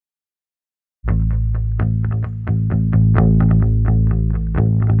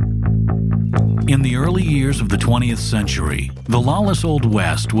In the early years of the 20th century, the lawless Old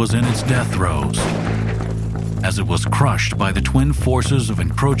West was in its death throes, as it was crushed by the twin forces of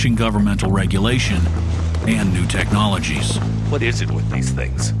encroaching governmental regulation and new technologies. What is it with these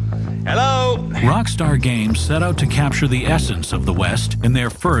things? Hello? Rockstar Games set out to capture the essence of the West in their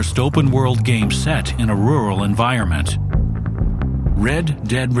first open-world game set in a rural environment. Red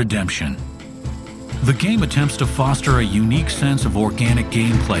Dead Redemption. The game attempts to foster a unique sense of organic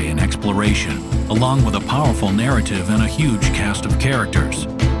gameplay and exploration, along with a powerful narrative and a huge cast of characters.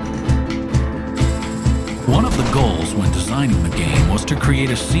 One of the goals when designing the game was to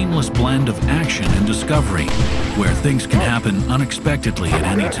create a seamless blend of action and discovery, where things can happen unexpectedly at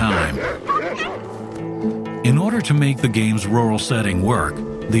any time. In order to make the game's rural setting work,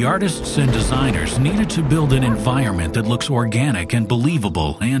 the artists and designers needed to build an environment that looks organic and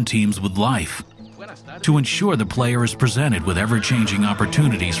believable and teems with life, to ensure the player is presented with ever-changing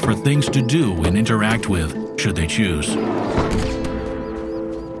opportunities for things to do and interact with, should they choose.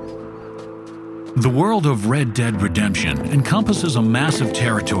 The world of Red Dead Redemption encompasses a massive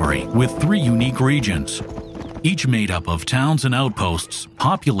territory with 3 unique regions, each made up of towns and outposts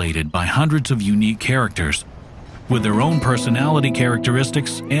populated by hundreds of unique characters with their own personality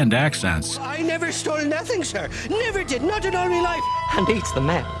characteristics and accents. I never stole nothing, sir. Never did, not in all my life. I needs the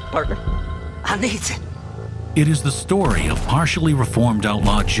map, partner. I needs it. It is the story of partially reformed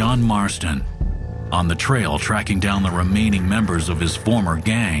outlaw John Marston, on the trail tracking down the remaining members of his former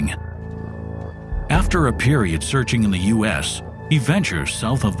gang. After a period searching in the U.S., he ventures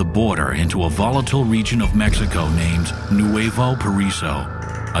south of the border into a volatile region of Mexico named Nuevo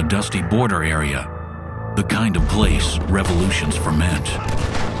Paraiso, a dusty border area, the kind of place revolutions ferment.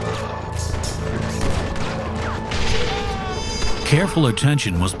 Careful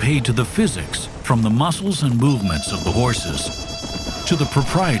attention was paid to the physics, from the muscles and movements of the horses, to the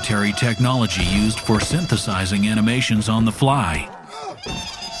proprietary technology used for synthesizing animations on the fly.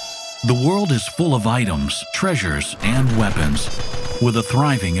 The world is full of items, treasures, and weapons, with a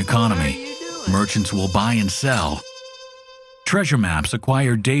thriving economy. Merchants will buy and sell. Treasure maps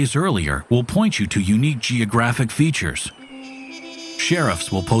acquired days earlier will point you to unique geographic features. Sheriffs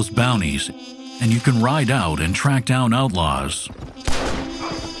will post bounties, and you can ride out and track down outlaws.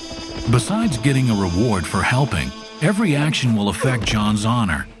 Besides getting a reward for helping, every action will affect John's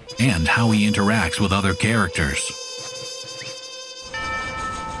honor and how he interacts with other characters.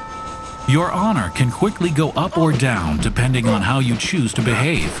 Your honor can quickly go up or down depending on how you choose to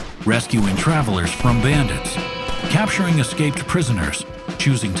behave, rescuing travelers from bandits, capturing escaped prisoners.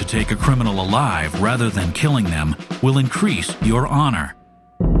 Choosing to take a criminal alive rather than killing them will increase your honor.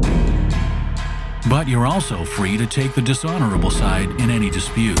 But you're also free to take the dishonorable side in any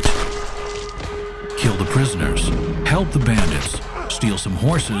dispute. Kill the prisoners, help the bandits, steal some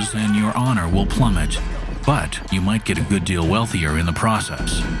horses, and your honor will plummet. But you might get a good deal wealthier in the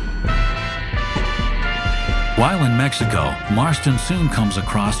process. While in Mexico, Marston soon comes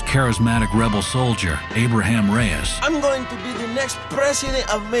across charismatic rebel soldier Abraham Reyes. I'm going to be the next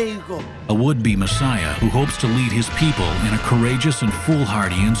president of Mexico. A would-be messiah who hopes to lead his people in a courageous and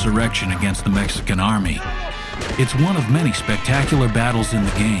foolhardy insurrection against the Mexican army. It's one of many spectacular battles in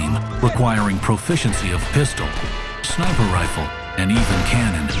the game, requiring proficiency of pistol, sniper rifle, and even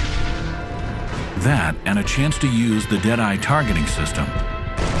cannon. That and a chance to use the Deadeye targeting system.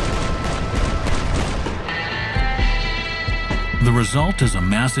 The result is a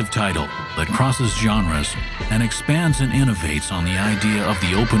massive title that crosses genres and expands and innovates on the idea of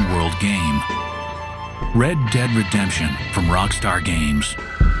the open-world game. Red Dead Redemption from Rockstar Games.